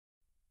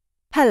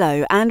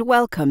Hello and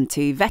welcome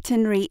to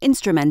Veterinary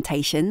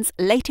Instrumentation's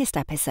latest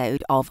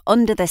episode of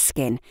Under the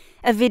Skin,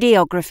 a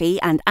videography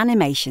and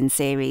animation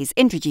series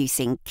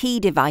introducing key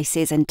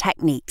devices and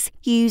techniques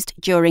used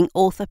during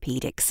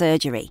orthopaedic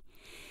surgery.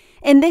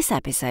 In this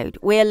episode,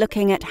 we're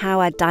looking at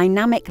how a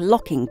dynamic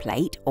locking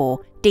plate,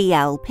 or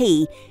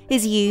DLP,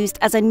 is used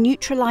as a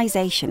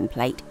neutralisation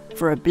plate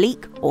for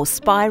oblique or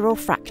spiral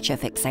fracture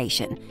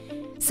fixation.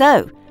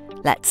 So,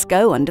 let's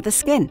go under the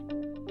skin.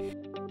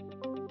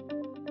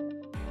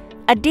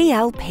 A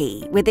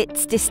DLP, with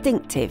its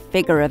distinctive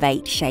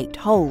figure-of-8 shaped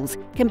holes,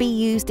 can be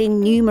used in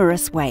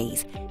numerous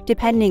ways,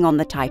 depending on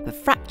the type of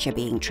fracture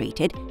being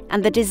treated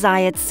and the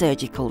desired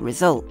surgical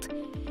result.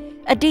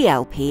 A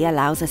DLP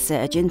allows a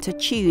surgeon to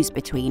choose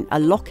between a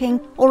locking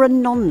or a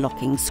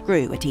non-locking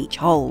screw at each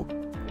hole.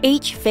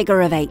 Each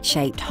figure-of-8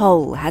 shaped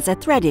hole has a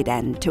threaded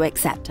end to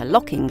accept a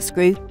locking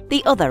screw.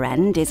 The other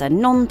end is a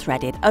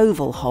non-threaded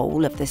oval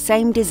hole of the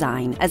same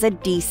design as a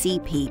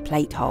DCP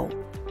plate hole.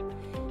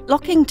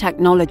 Locking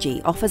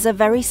technology offers a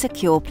very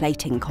secure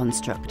plating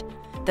construct.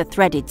 The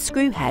threaded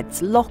screw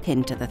heads lock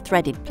into the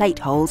threaded plate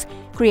holes,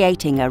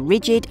 creating a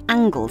rigid,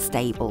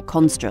 angle-stable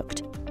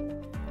construct.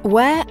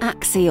 Where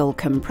axial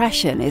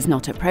compression is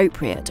not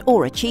appropriate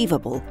or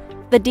achievable,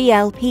 the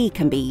DLP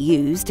can be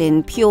used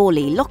in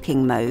purely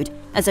locking mode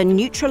as a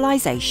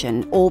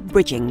neutralisation or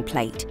bridging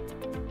plate.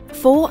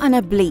 For an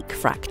oblique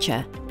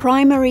fracture,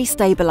 primary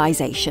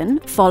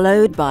stabilisation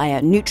followed by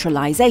a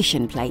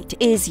neutralisation plate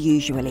is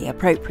usually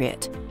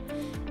appropriate.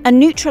 A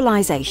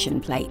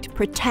neutralisation plate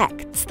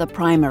protects the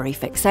primary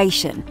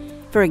fixation,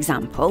 for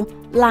example,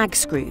 lag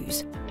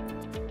screws.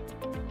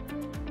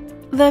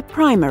 The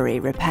primary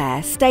repair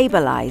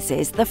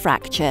stabilises the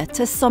fracture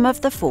to some of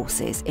the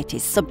forces it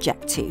is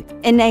subject to,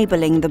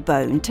 enabling the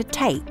bone to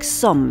take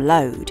some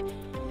load.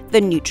 The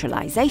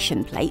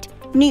neutralisation plate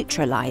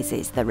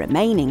neutralises the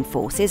remaining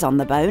forces on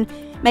the bone,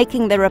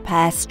 making the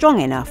repair strong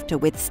enough to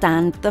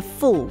withstand the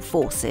full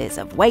forces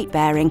of weight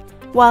bearing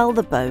while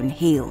the bone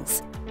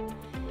heals.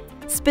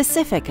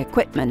 Specific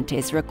equipment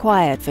is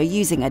required for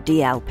using a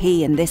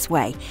DLP in this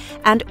way,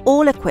 and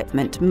all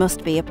equipment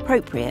must be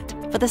appropriate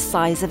for the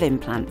size of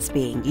implants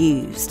being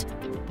used.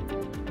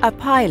 A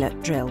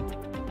pilot drill,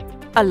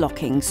 a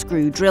locking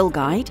screw drill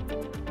guide,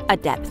 a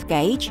depth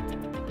gauge,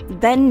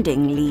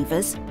 bending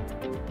levers,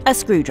 a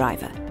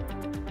screwdriver.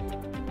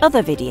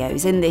 Other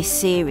videos in this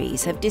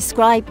series have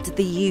described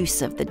the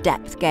use of the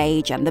depth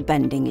gauge and the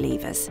bending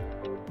levers.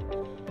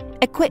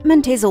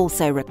 Equipment is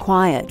also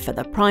required for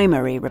the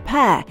primary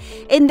repair.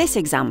 In this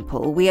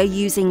example, we are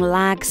using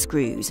lag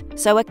screws,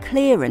 so a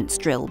clearance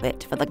drill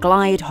bit for the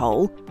glide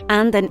hole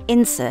and an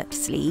insert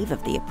sleeve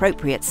of the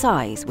appropriate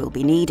size will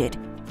be needed.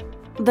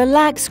 The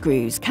lag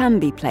screws can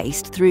be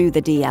placed through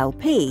the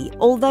DLP,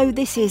 although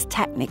this is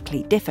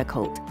technically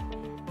difficult.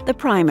 The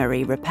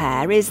primary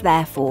repair is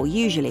therefore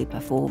usually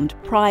performed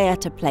prior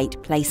to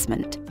plate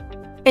placement.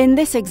 In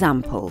this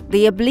example,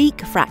 the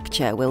oblique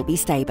fracture will be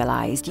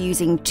stabilised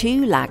using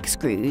 2 lag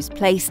screws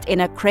placed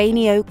in a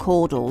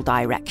craniocaudal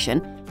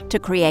direction to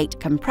create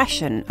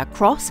compression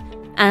across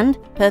and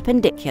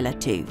perpendicular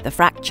to the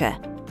fracture.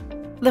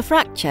 The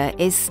fracture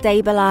is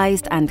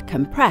stabilised and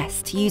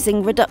compressed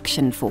using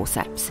reduction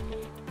forceps.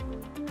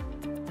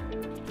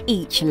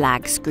 Each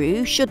lag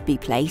screw should be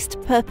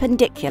placed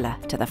perpendicular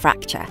to the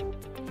fracture.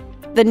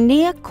 The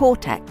near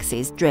cortex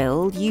is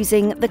drilled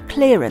using the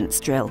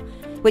clearance drill,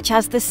 which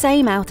has the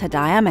same outer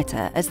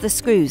diameter as the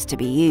screws to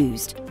be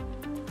used.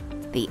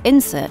 The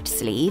insert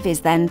sleeve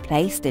is then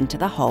placed into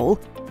the hole,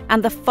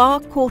 and the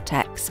far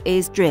cortex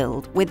is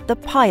drilled with the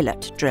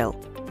pilot drill.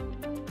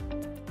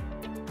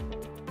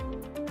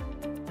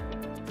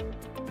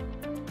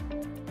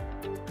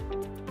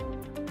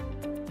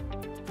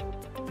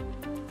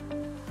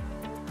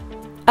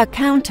 A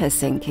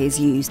countersink is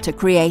used to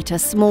create a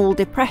small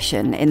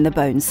depression in the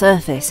bone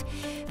surface.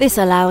 This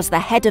allows the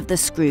head of the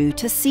screw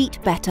to seat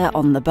better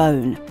on the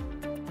bone.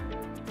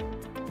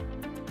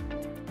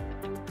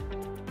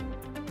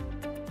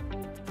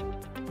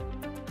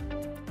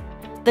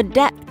 The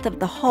depth of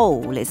the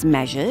hole is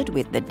measured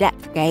with the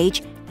depth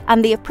gauge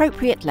and the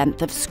appropriate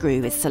length of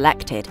screw is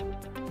selected.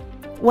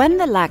 When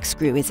the lag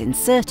screw is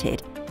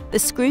inserted, the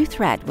screw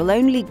thread will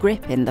only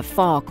grip in the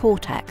far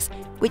cortex,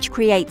 which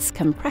creates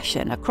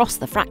compression across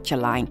the fracture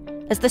line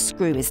as the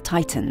screw is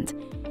tightened.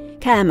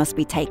 Care must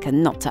be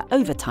taken not to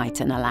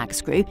over-tighten a lag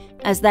screw,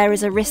 as there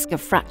is a risk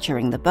of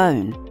fracturing the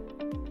bone.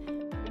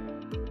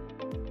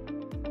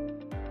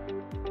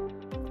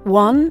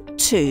 1,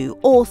 2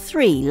 or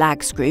 3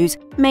 lag screws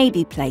may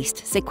be placed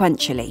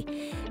sequentially.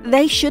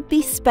 They should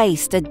be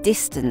spaced a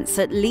distance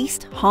at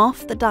least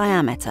half the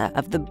diameter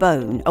of the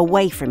bone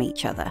away from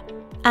each other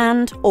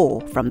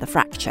and/or from the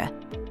fracture.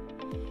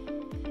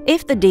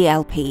 If the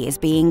DLP is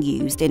being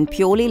used in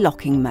purely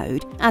locking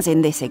mode, as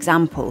in this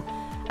example,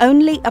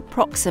 only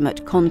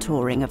approximate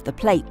contouring of the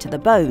plate to the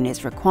bone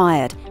is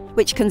required,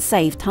 which can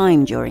save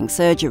time during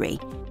surgery.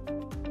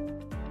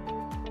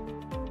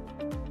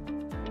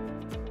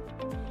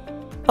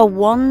 A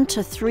 1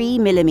 to 3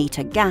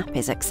 mm gap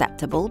is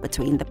acceptable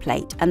between the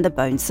plate and the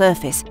bone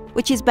surface,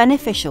 which is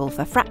beneficial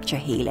for fracture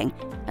healing,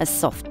 as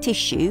soft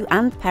tissue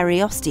and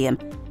periosteum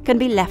can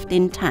be left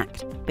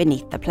intact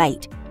beneath the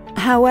plate.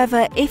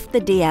 However, if the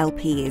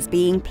DLP is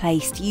being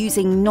placed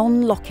using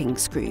non-locking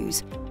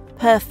screws,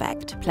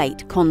 perfect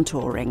plate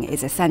contouring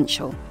is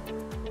essential.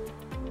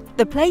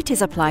 The plate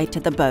is applied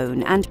to the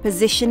bone and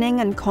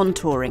positioning and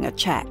contouring are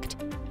checked.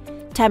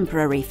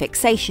 Temporary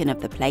fixation of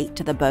the plate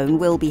to the bone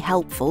will be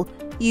helpful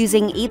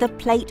using either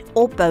plate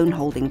or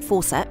bone-holding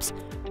forceps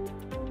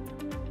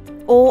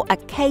or a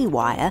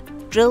K-wire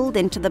drilled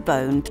into the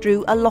bone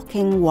through a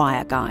locking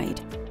wire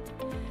guide.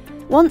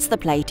 Once the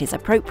plate is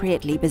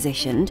appropriately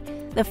positioned,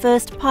 the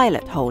first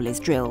pilot hole is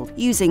drilled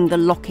using the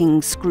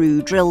locking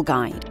screw drill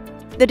guide.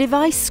 The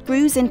device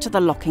screws into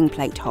the locking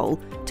plate hole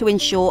to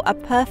ensure a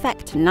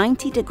perfect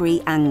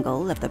 90-degree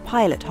angle of the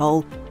pilot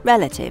hole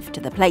relative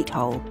to the plate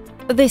hole.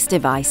 This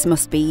device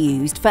must be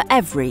used for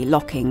every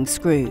locking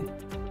screw.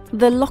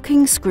 The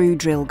locking screw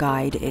drill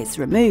guide is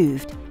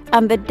removed,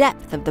 and the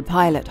depth of the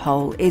pilot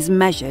hole is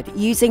measured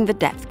using the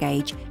depth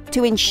gauge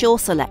to ensure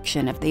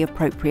selection of the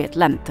appropriate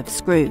length of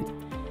screw.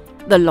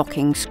 The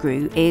locking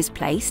screw is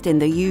placed in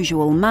the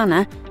usual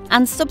manner,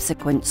 and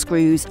subsequent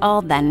screws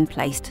are then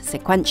placed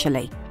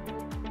sequentially.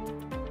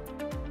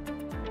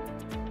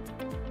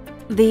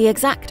 The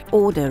exact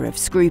order of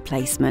screw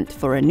placement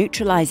for a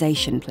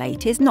neutralisation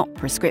plate is not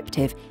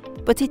prescriptive,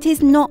 but it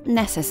is not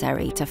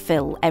necessary to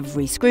fill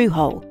every screw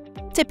hole.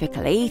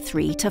 Typically,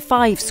 3 to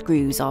 5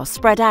 screws are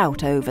spread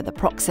out over the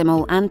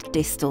proximal and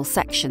distal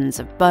sections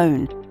of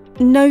bone.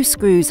 No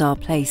screws are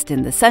placed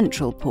in the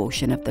central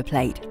portion of the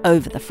plate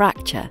over the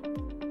fracture.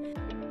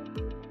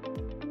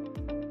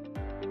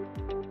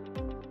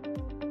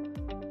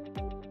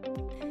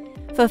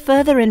 For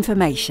further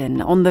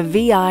information on the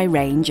VI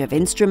range of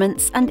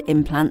instruments and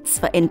implants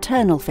for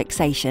internal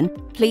fixation,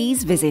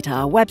 please visit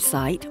our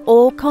website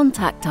or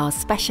contact our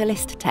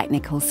specialist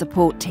technical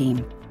support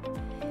team.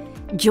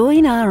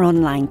 Join our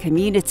online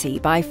community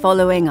by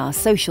following our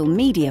social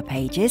media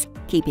pages,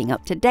 keeping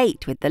up to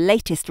date with the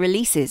latest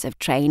releases of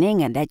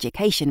training and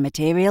education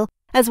material,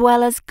 as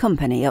well as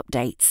company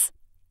updates.